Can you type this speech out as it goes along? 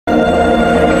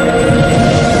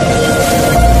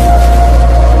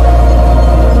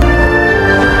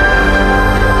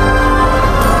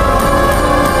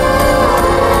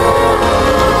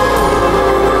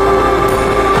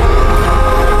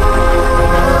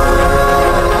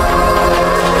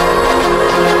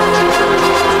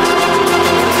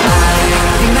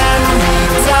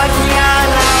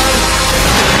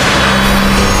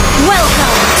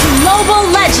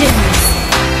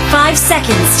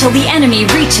till the enemy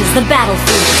reaches the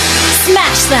battlefield.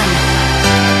 Smash them!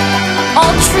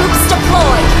 All troops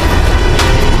deployed!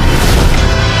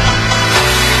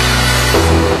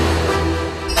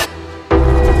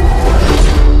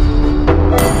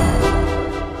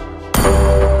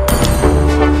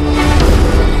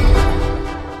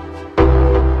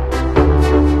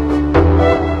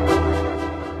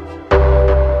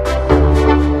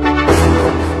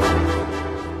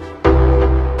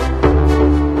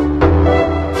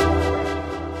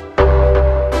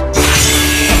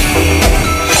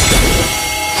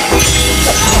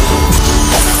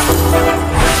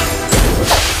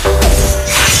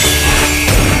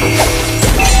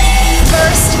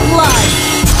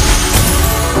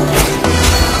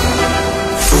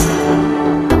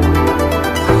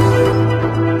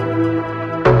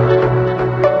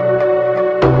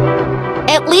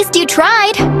 At least you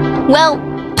tried. Well,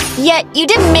 yet you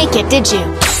didn't make it, did you?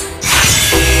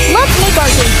 Let's make our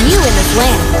debut in this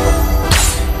land.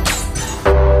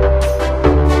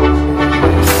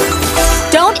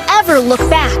 Don't ever look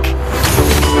back.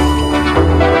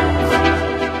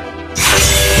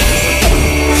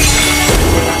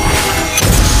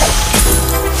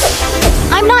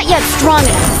 I'm not yet strong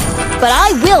enough, but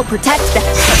I will protect them.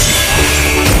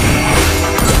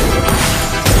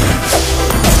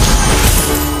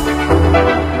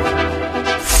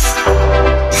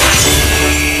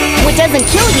 What doesn't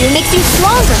kill you makes you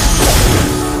stronger.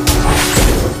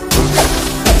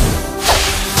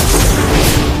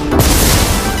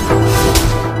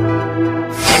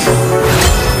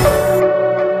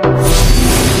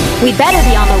 We better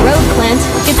be on the road, Clint.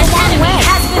 It's a long way. An enemy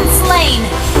has been slain.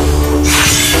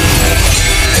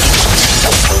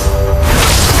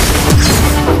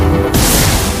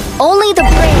 Only the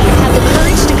brave have the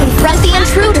courage to confront the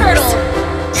intruders.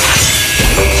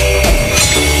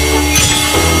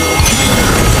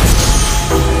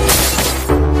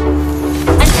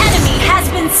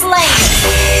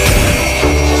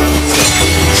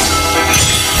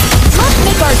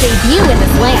 Our debut in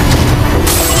this land.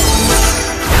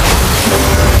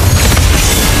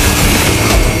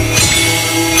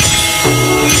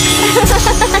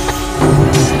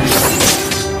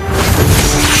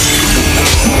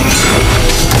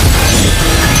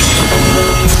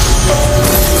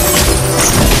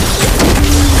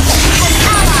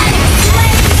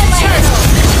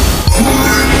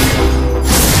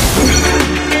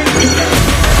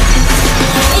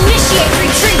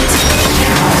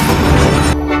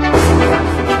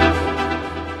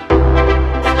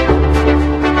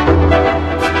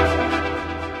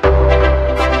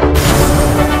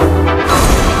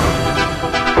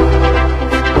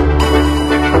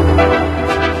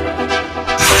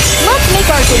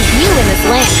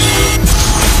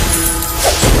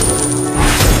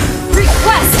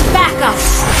 Request backup!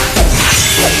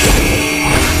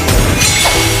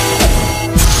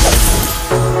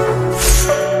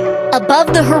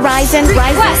 Above the horizon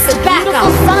rises the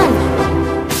beautiful sun.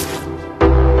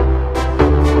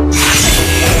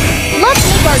 Let's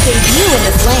make our debut in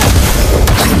this land.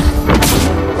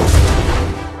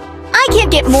 I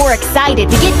can't get more excited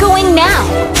to get going now.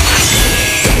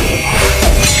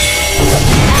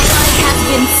 Ally has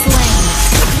been slain.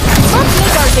 Let's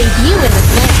make our debut in this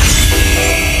land.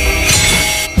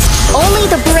 Only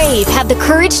the brave have the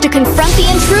courage to confront the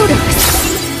intruders.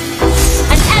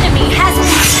 An enemy has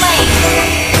been slain.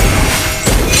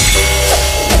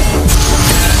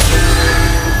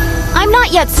 I'm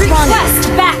not yet strong enough, Request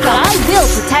backup! but I will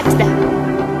protect them.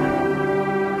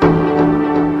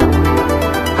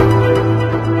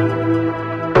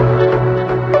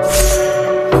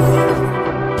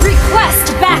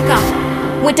 Request backup!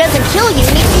 What doesn't kill you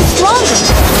makes you stronger.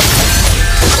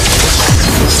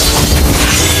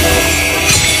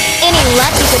 Any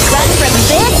luck you could run from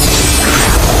this?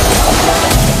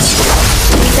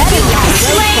 We better be on the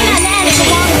road, Slain an Clint. enemy. It's a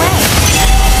long way.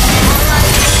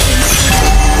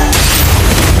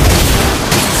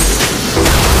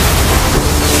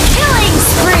 Killing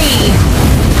spree!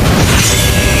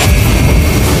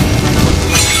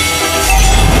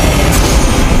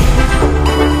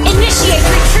 Initiate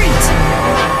retreat!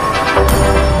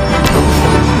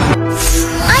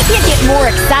 I can't get more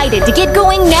excited to get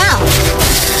going now.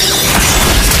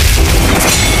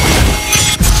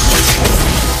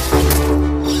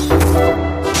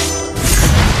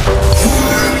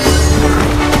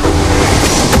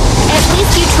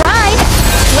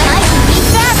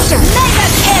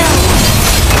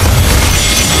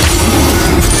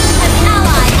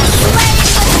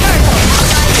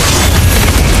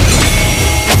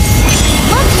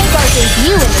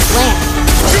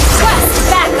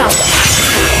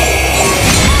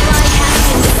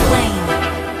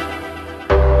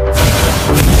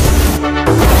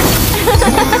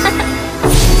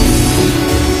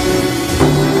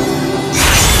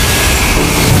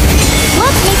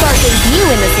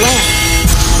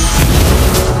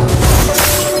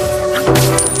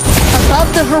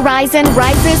 the horizon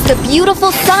rises the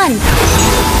beautiful sun.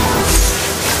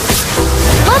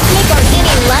 Let's make our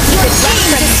any less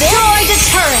Destroy the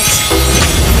turret!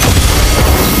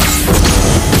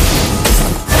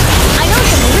 I know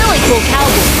some really cool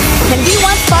cowboys. Can we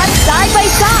once fought side by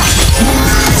side?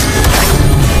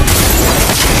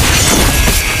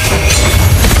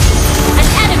 An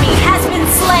enemy has been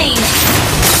slain!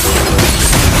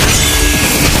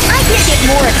 I can't get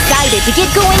more excited to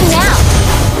get going now.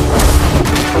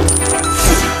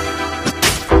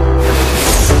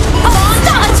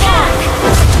 Monster attack!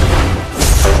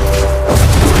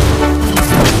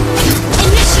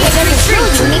 Initiate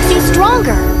retreat! Makes you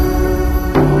stronger.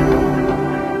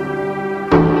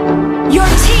 Your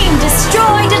team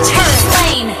destroyed a turret!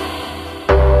 Slain!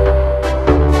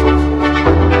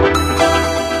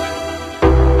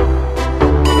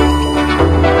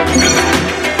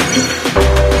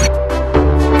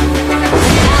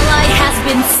 Ally has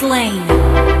been slain.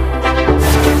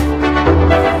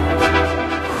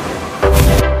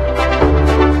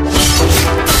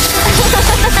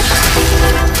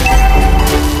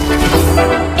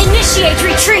 Initiate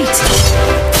retreat!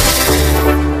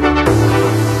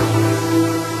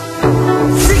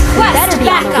 Request Better be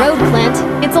on the backup! road, Clint.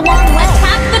 It's a long way.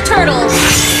 Attack the turtle!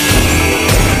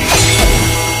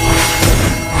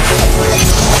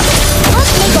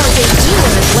 Let's make our debut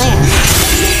in the land.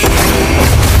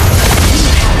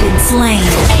 Been slain.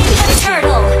 The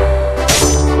turtle!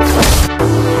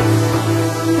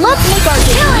 Let's make our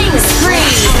Killing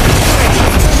spree!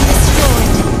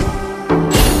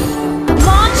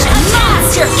 Launch a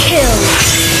master kill!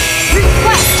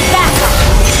 Request backup!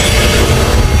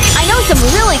 I know some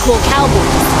really cool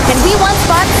cowboys. Can we once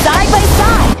fought side by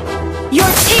side? Your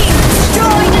team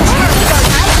destroyed a